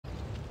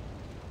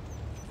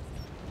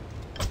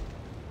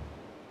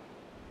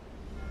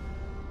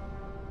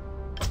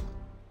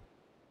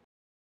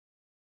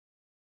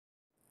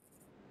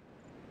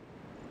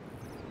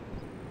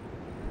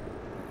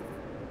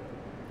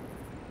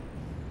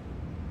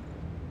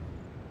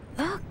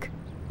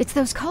It's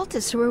those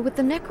cultists who are with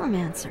the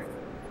necromancer.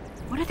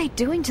 What are they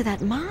doing to that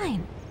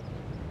mine?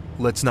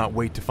 Let's not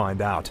wait to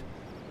find out.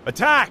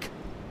 Attack!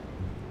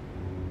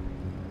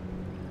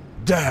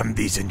 Damn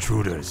these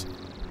intruders.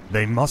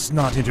 They must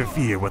not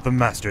interfere with the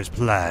Master's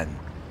plan.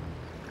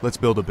 Let's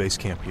build a base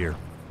camp here.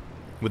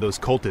 With those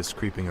cultists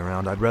creeping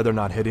around, I'd rather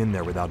not head in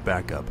there without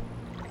backup.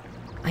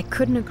 I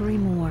couldn't agree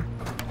more.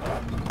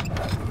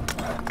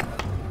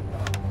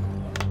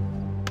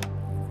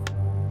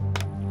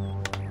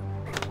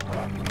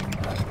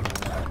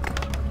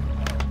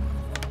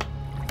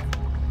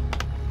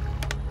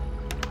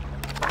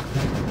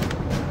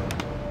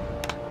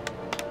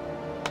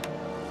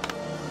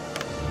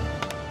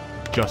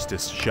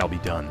 Justice shall be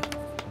done.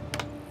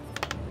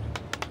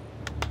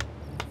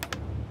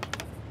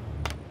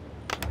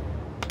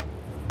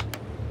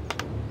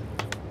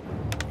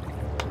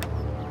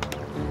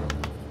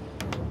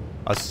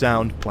 A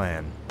sound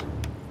plan.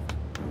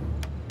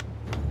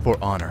 For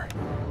honor.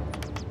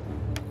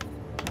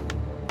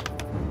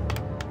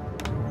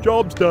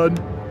 Job's done.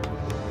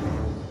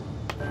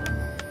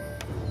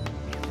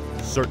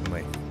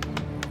 Certainly.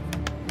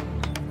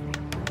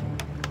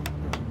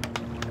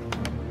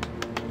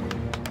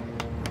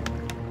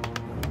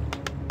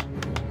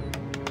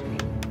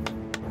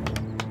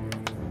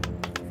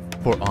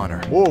 For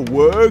honor. More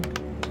work.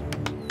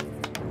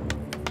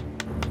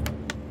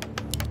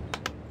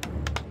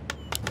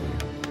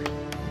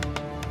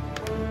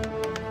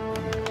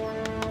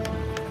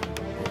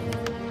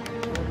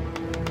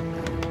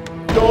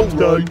 Job's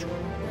done.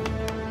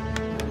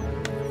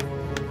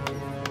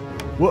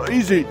 What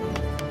is it?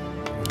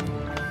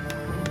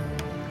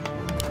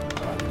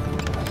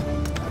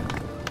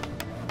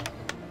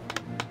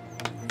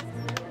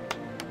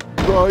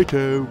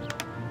 Righto.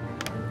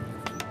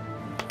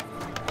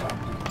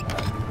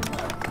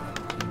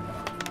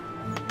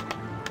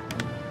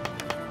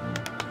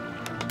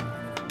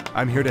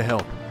 I'm here to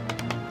help.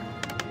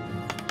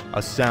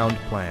 A sound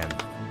plan.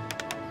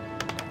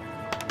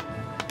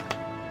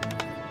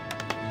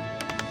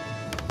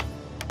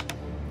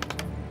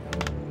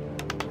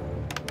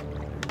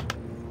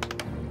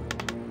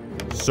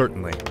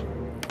 Certainly.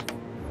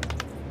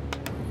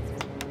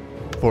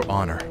 For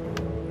honor.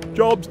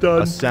 Job's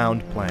done. A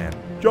sound plan.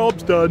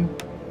 Job's done.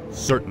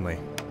 Certainly.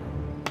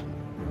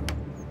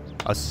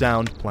 A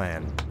sound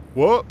plan.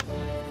 What?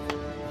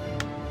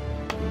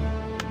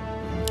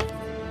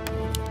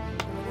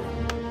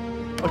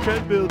 I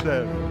can't build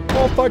that.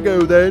 Off I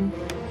go then.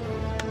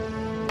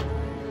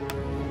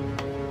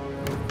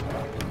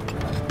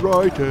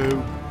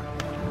 Righto.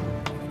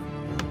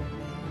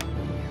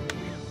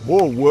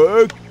 More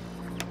work.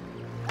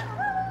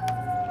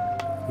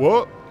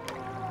 What?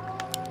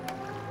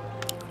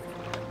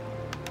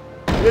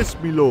 Yes,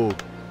 me lord.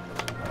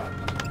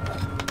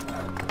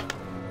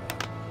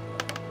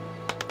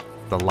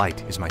 The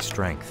light is my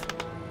strength.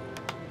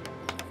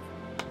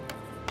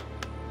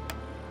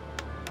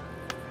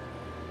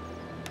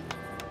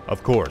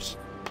 Of course.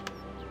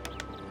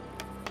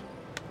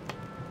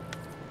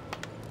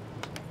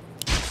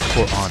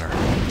 For honor.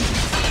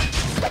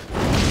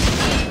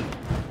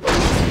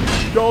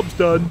 Job's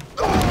done.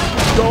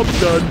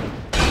 Job's done.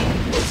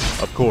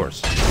 Of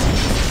course.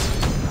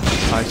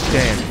 I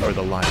stand for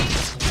the light.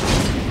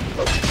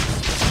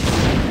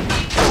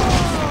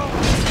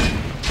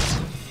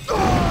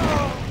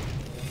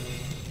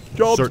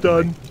 Job's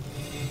Certainly. done.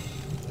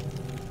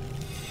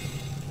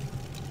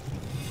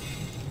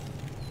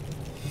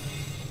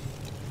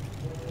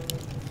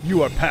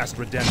 You are past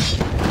redemption.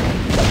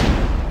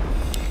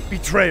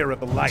 Betrayer of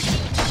the light.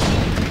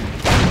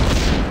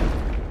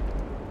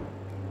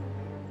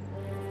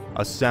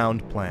 A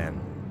sound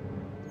plan.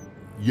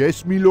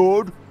 Yes, me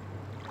lord.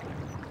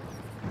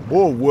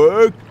 More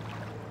work.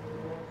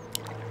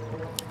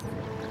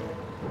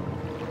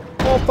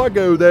 Off I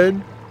go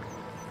then.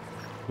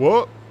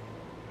 What?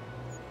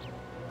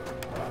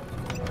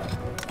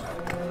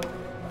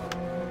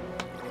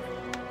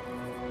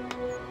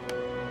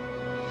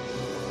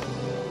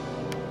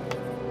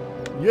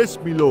 Yes,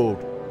 me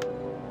lord.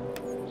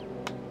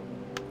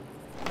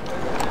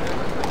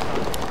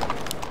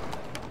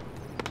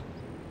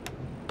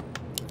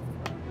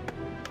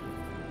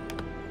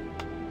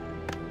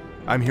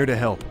 I'm here to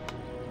help.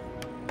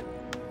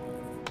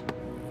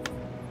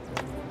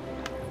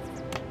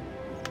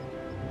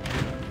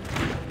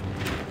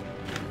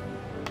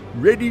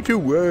 Ready to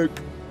work.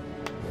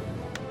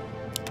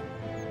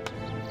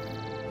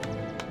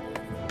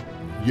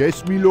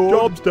 Yes, me lord.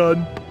 Job's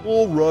done.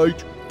 All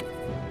right.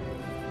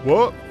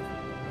 What?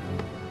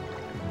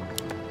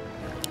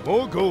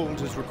 More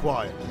gold is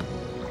required.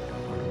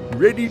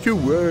 Ready to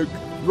work.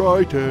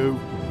 Righto.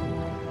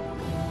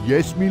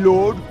 Yes, me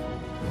lord.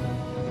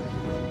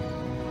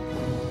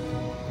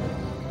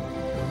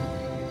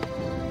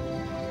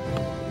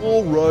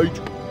 All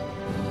right.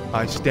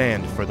 I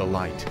stand for the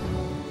light.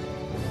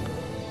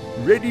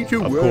 Ready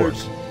to Of work.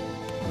 course.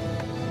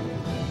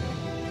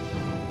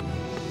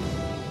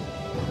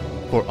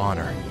 For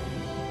honor.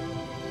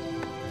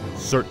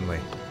 Certainly.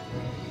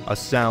 A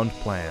sound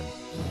plan.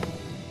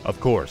 Of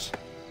course.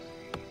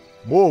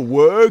 More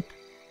work.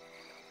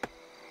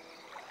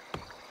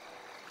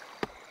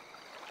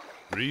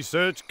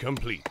 Research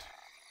complete.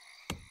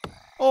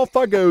 Off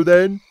I go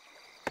then.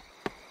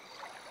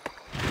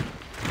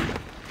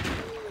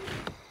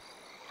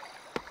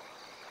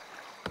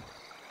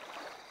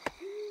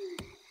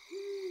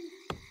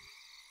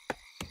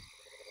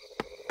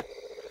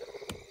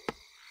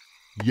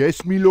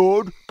 Yes, me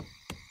lord.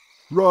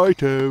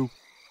 Righto.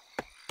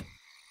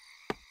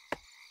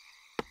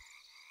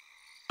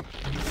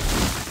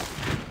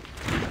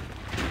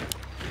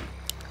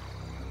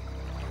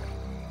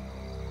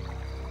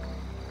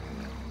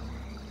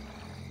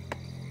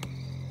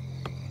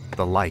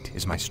 The light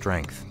is my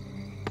strength.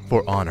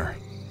 For honor.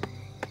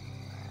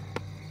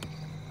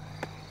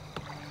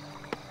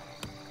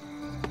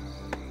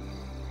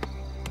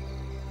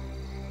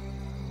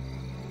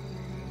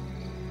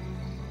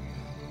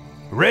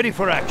 Ready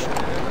for action.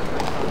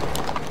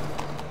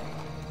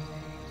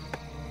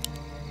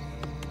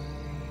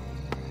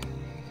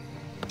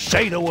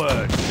 Say the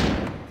words.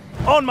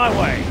 On my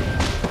way.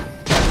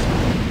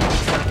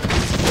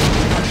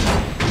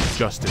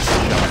 Justice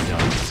shall be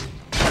done.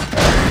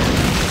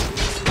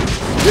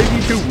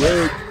 Ready to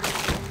work.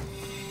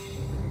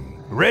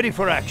 Ready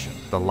for action.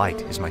 The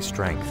light is my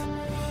strength.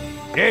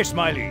 Yes,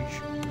 my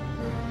liege.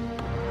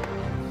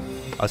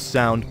 A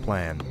sound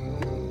plan.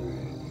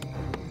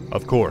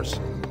 Of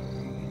course.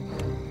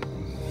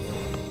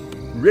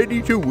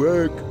 Ready to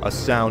work. A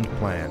sound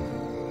plan.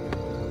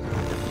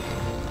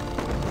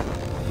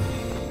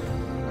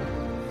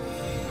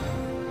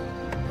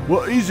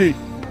 What is it?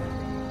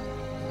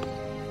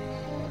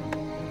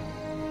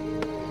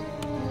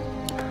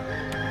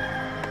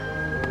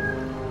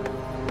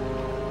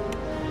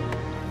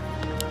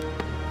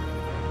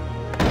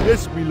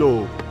 Yes, me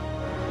lord.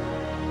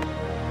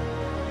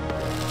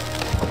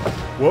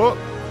 What?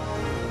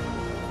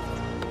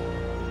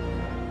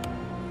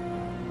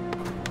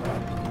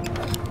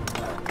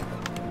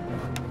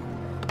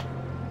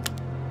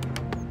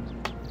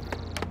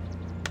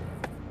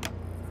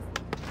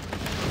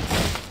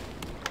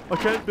 I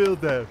can't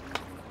build there.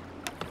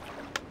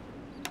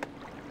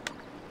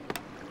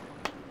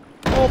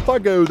 Off I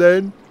go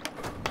then.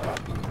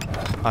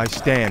 I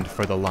stand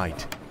for the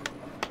light.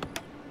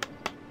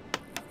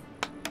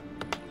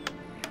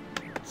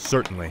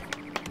 Certainly.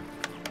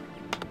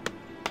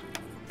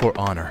 For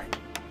honor.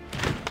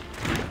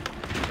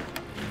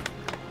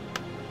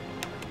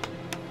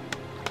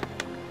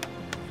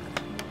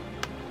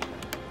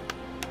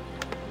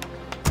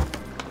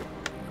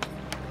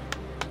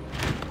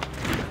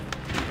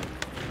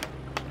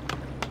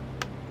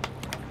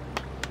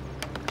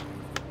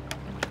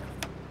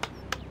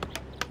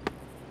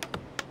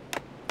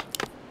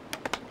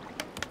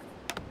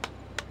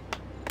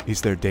 Is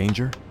there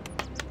danger?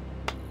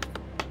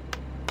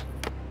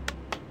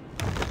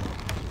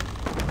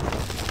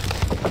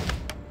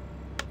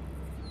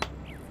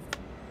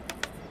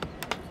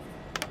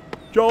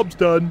 Job's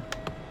done.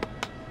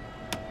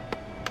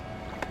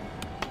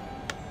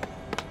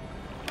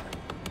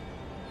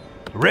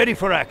 Ready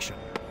for action.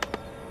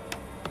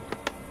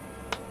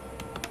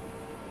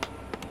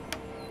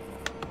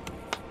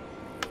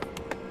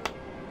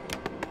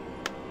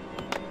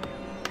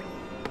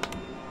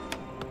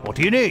 What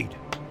do you need?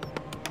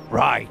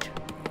 Right.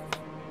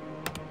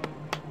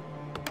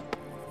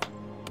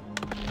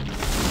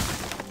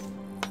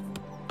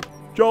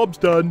 Job's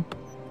done.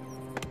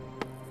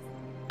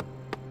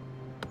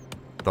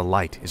 The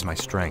light is my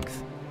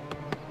strength.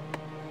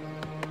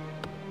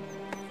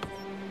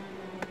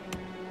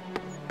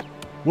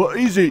 What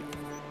is it?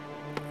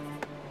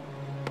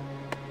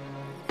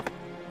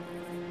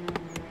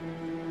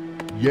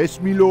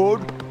 Yes, me lord.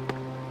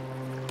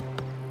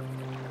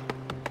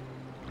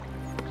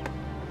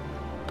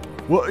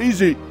 What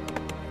is it?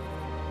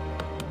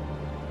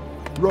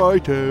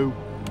 Righto.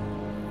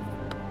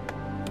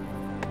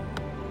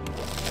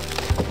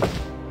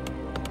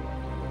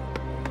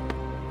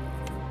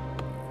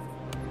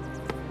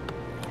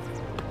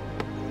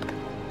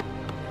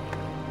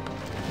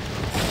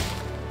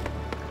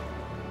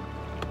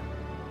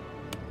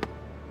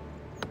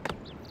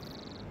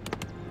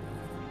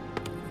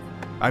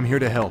 I'm here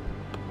to help.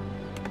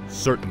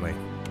 Certainly.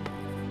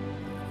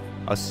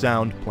 A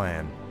sound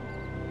plan.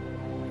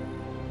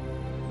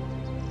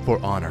 For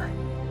honor.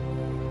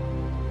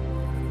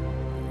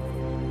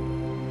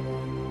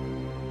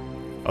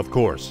 Of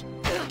course.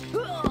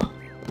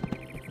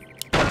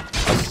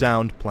 A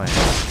sound plan.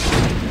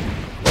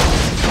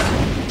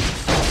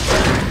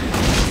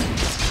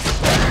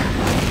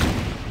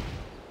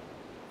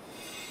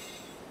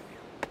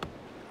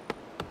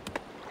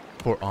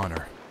 For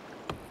honor.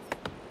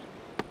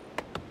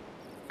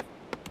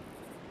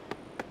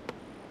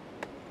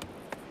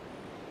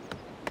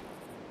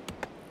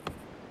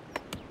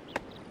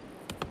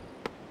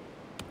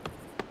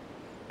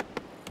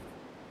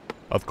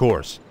 Of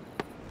course.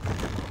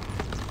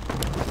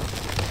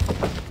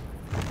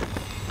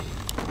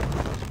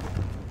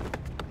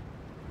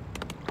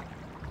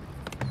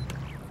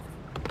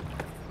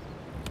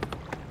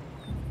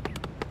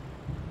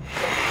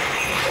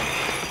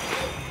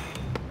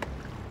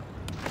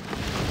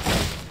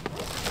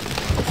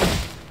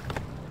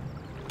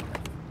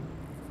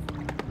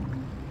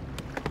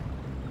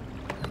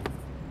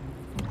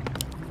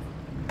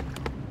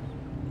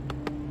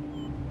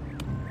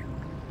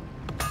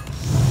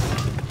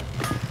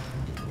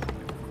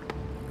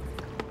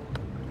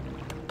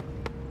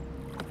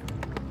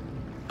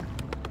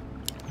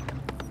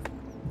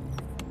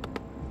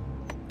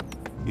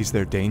 Is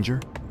there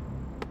danger?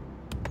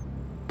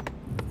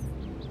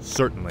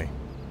 Certainly.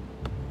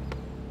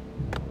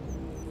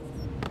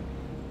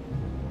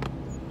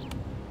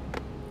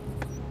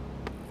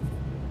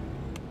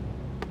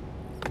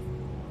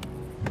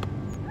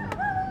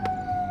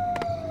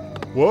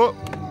 What?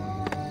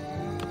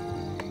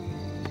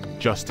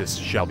 Justice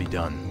shall be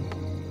done.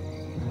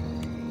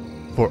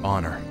 For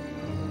honor.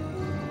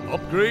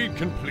 Upgrade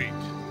complete.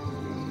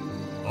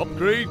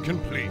 Upgrade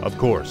complete. Of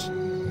course.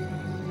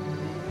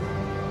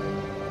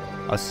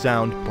 A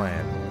sound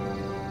plan.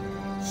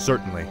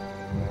 Certainly.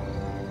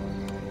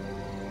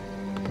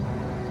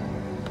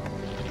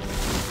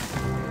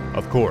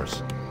 Of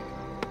course.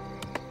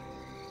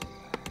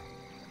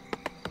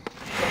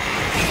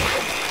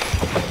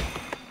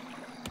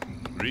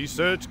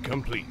 Research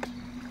complete.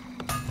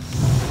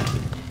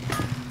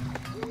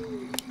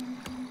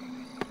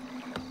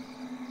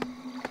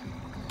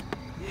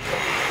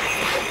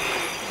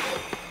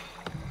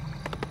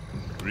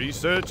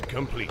 Research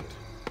complete.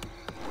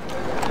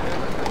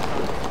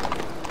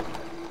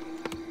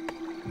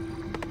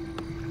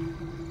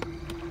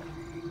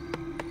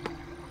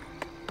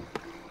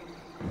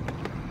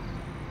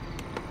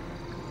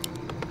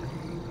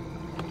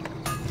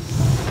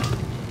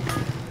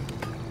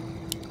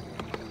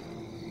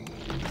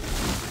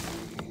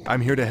 I'm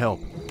here to help.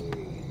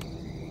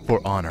 For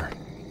honor.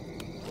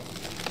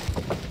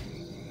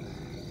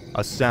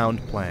 A sound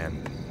plan.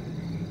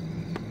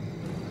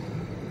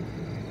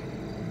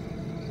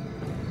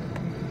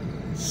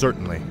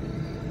 Certainly.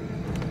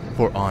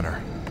 For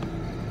honor.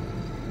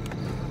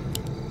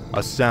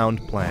 A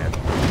sound plan.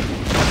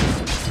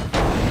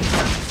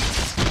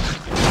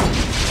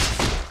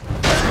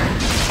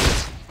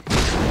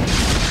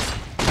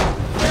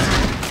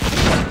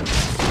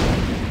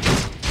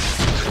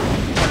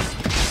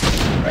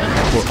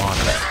 For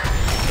honor.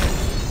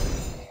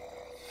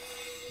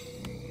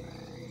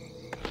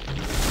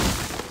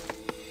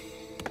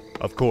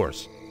 Of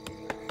course.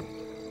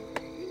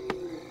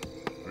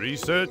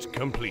 Research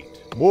complete.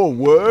 More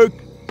work?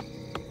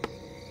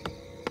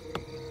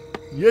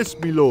 Yes,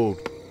 my lord.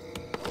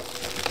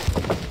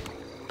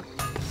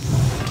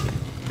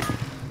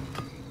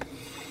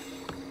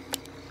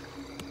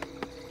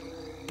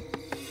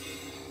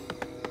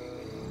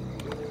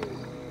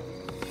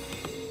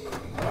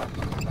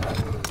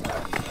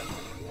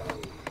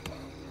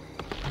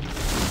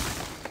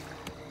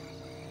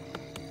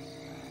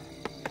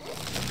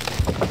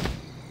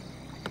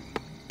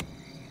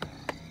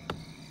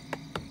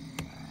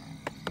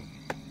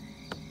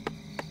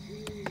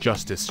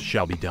 Justice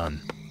shall be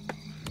done.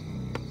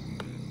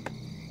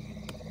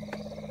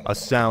 A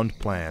sound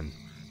plan.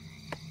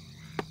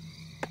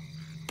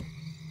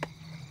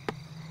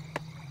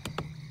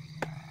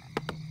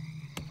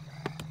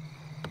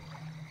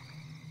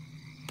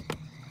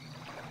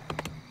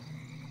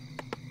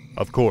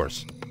 Of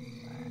course.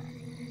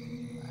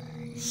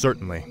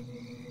 Certainly.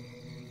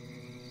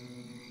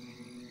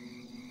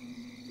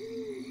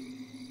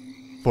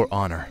 For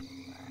honor.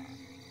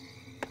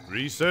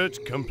 Research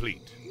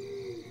complete.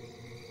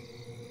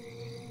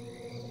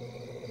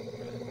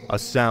 A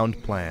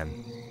sound plan.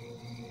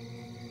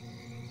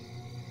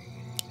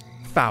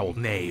 Foul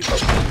knave.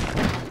 Of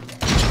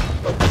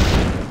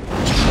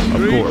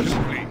Upgrade course.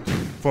 complete.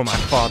 For my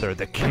father,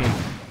 the king.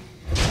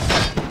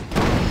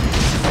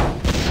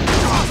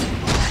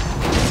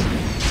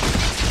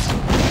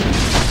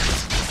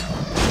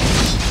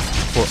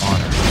 For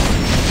honor.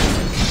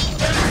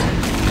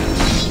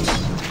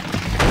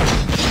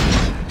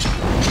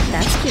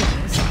 That's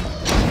curious.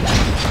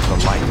 The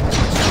light.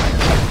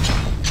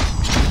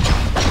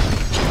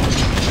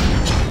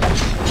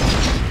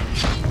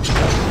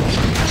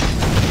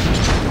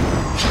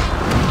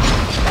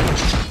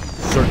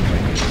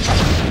 Certainly.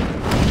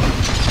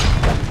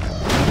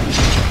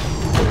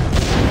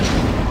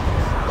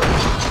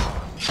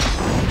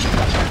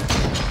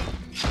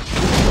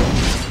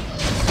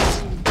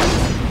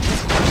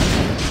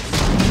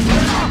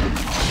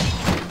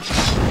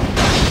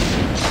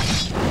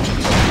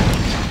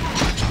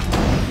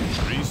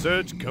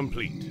 Research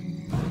complete.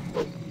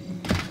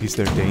 Is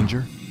there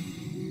danger?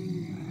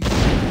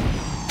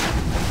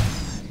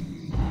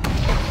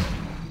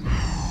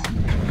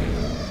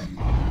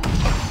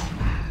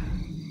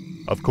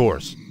 Of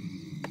course.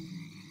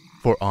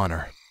 For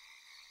honor.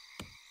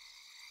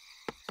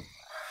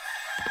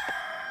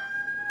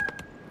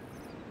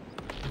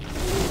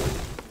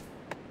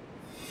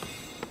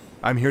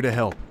 I'm here to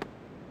help.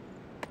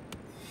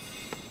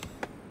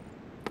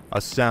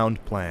 A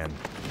sound plan.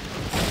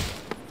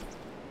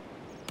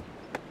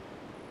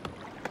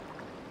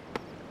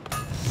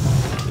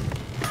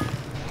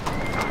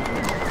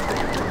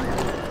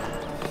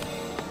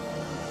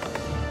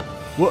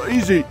 What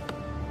is it?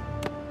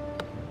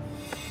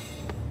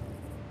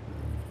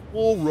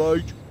 All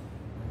right.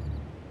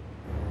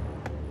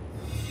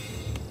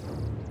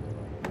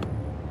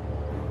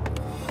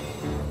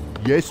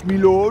 Yes, my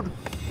lord.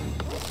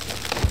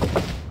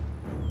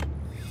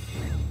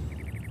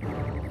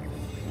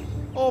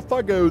 Off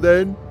I go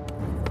then.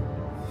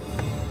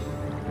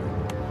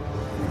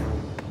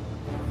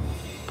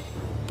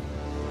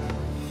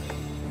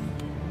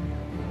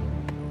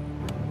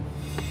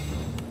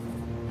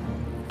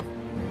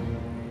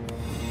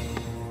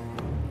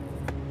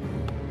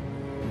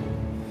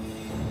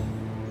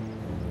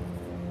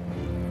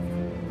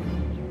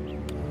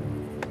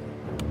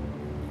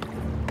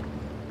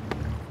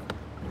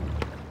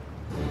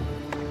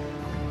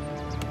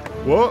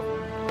 What?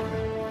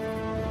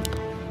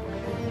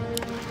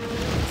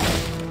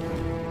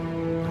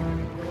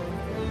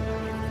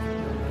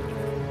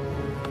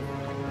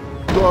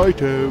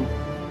 Righto.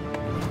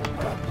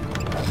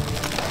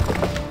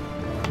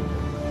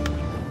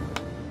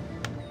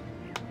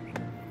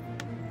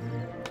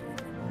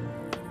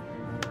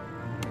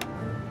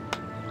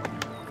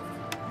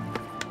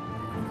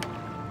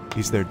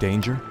 Is there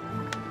danger?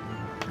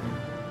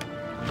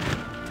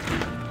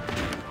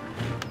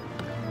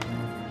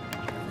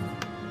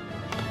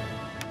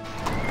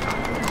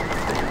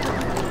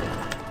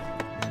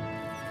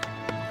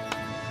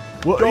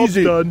 What Job's is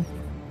it? Done.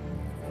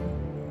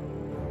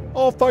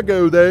 Off I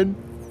go then.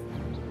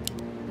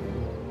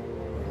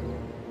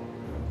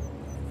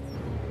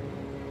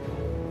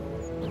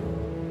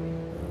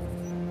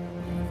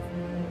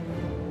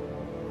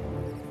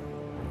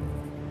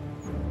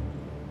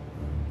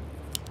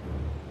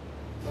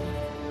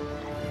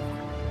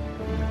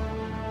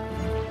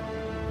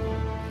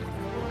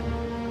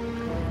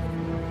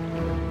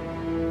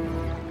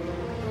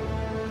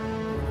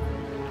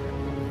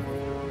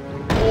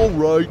 All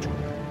right.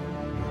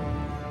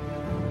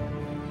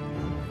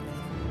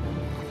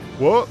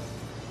 What?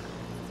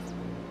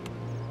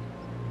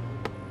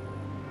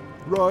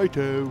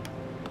 Righto.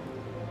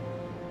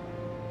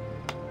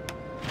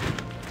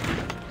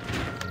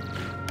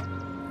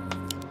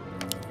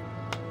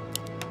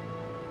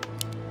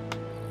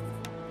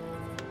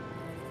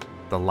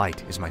 The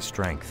light is my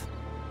strength.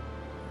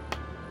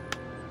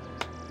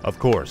 Of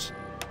course.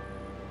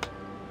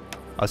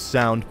 A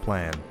sound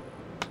plan.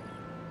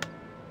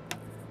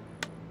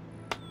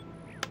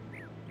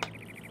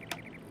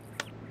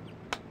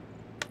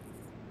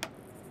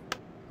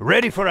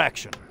 Ready for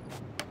action.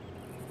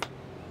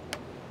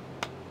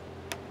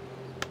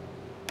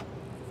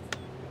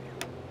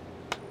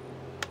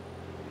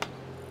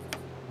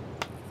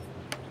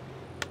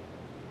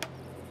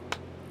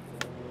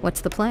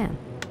 What's the plan?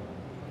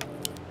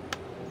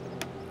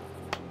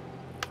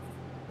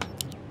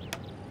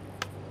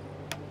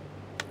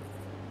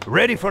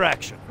 Ready for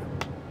action.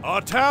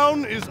 Our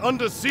town is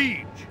under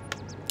siege.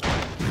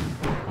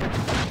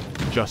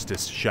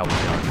 Justice shall be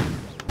done.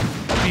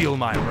 Feel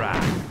my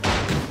wrath.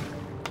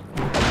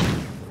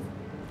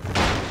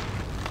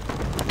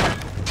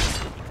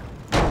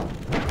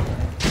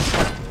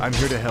 I'm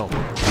here to help.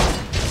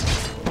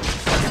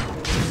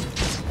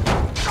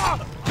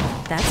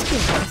 That's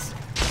curious.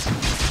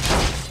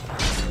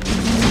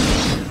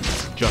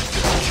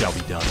 Justice shall be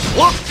done.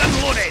 Locked and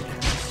loaded!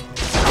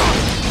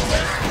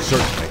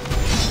 Certainly.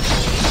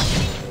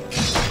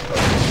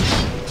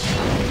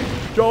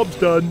 Job's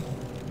done.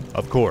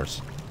 Of course.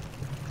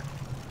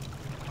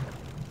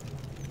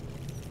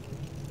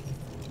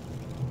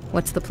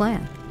 What's the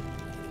plan?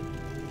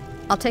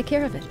 I'll take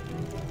care of it.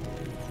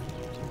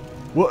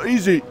 What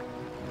is it?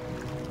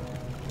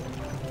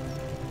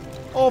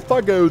 Off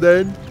I go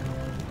then.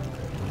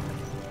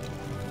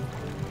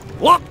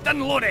 Locked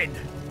and loaded!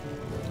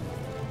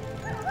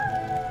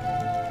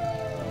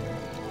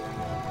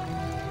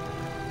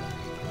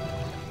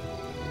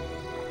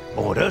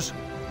 Orders?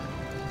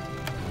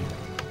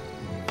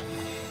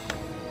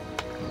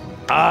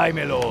 Aye,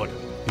 my lord.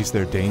 Is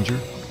there danger?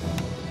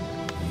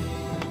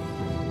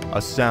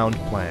 A sound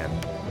plan.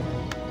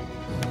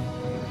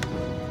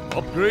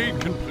 Upgrade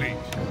complete.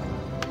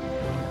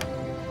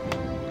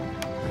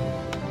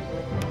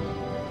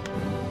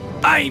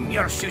 I'm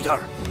your shooter.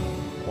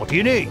 What do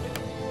you need?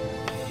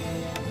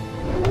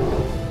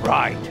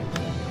 Right.